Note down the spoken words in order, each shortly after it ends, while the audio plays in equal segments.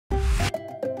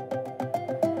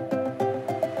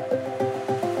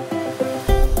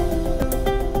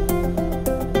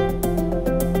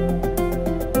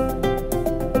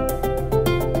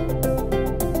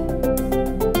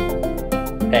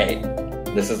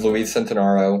This is Luiz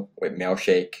with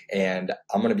Mailshake, and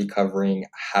I'm going to be covering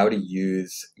how to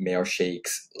use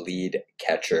Mailshake's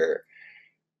LeadCatcher.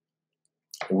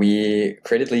 We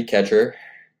created LeadCatcher,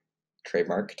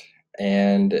 trademarked,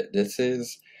 and this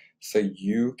is so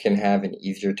you can have an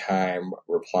easier time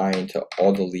replying to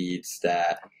all the leads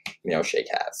that Mailshake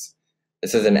has.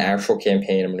 This is an actual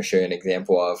campaign I'm going to show you an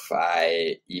example of.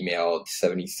 I emailed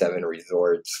 77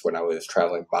 resorts when I was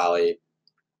traveling Bali,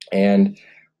 and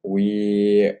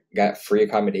we got free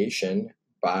accommodation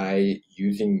by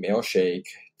using Mailshake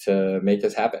to make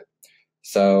this happen.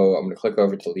 So I'm going to click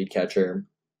over to LeadCatcher,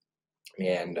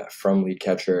 and from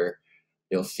LeadCatcher,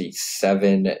 you'll see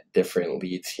 7 different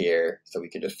leads here. So we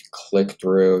can just click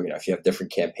through. If you have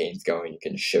different campaigns going, you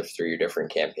can shift through your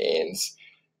different campaigns.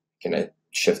 You can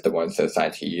shift the ones that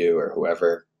assigned to you or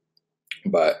whoever.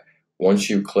 But once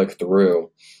you click through,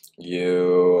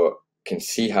 you can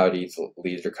see how these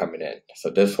leads are coming in.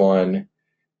 So this one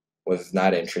was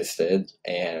not interested,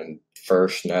 and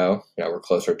first no, we're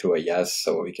closer to a yes.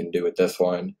 So what we can do with this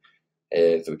one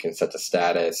is we can set the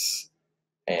status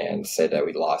and say that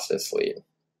we lost this lead.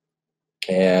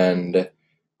 And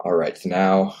all right, so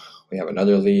now we have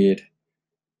another lead.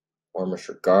 Warmest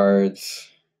regards.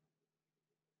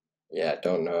 Yeah,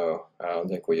 don't know. I don't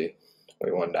think we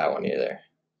won that one either.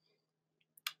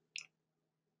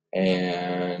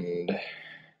 And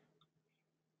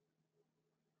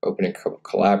opening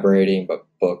collaborating, but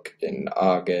booked in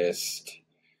August.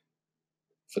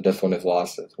 So this one is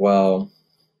lost as well.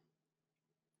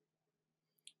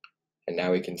 And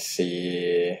now we can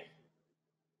see,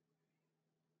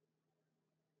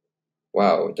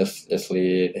 wow, this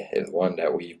lead is one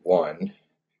that we won.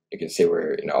 You can see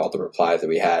where all the replies that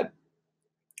we had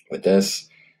with this.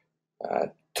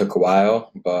 Took a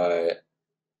while, but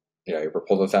your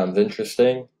proposal sounds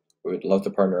interesting. We would love to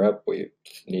partner up. We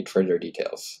need further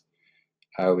details.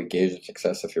 How we gauge the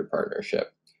success of your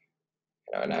partnership.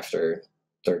 And after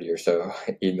 30 or so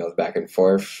emails back and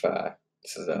forth,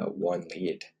 this is a one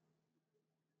lead.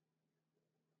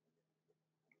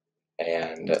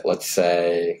 And let's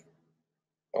say,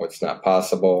 it's not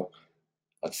possible.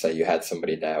 Let's say you had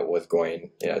somebody that was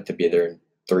going, to be there in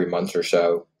 3 months or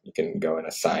so. You can go and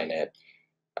assign it.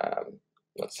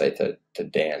 Let's say to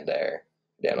Dan there.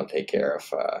 Dan will take care of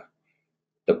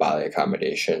the Bali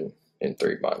accommodation in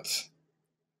 3 months.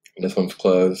 And this one's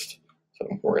closed, so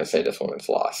we're going to say this one is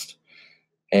lost.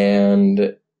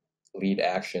 And lead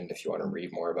actions, if you want to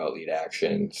read more about lead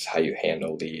actions, how you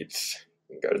handle leads,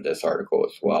 you can go to this article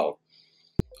as well.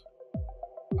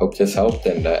 Hope this helped,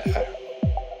 and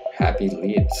happy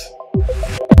leads.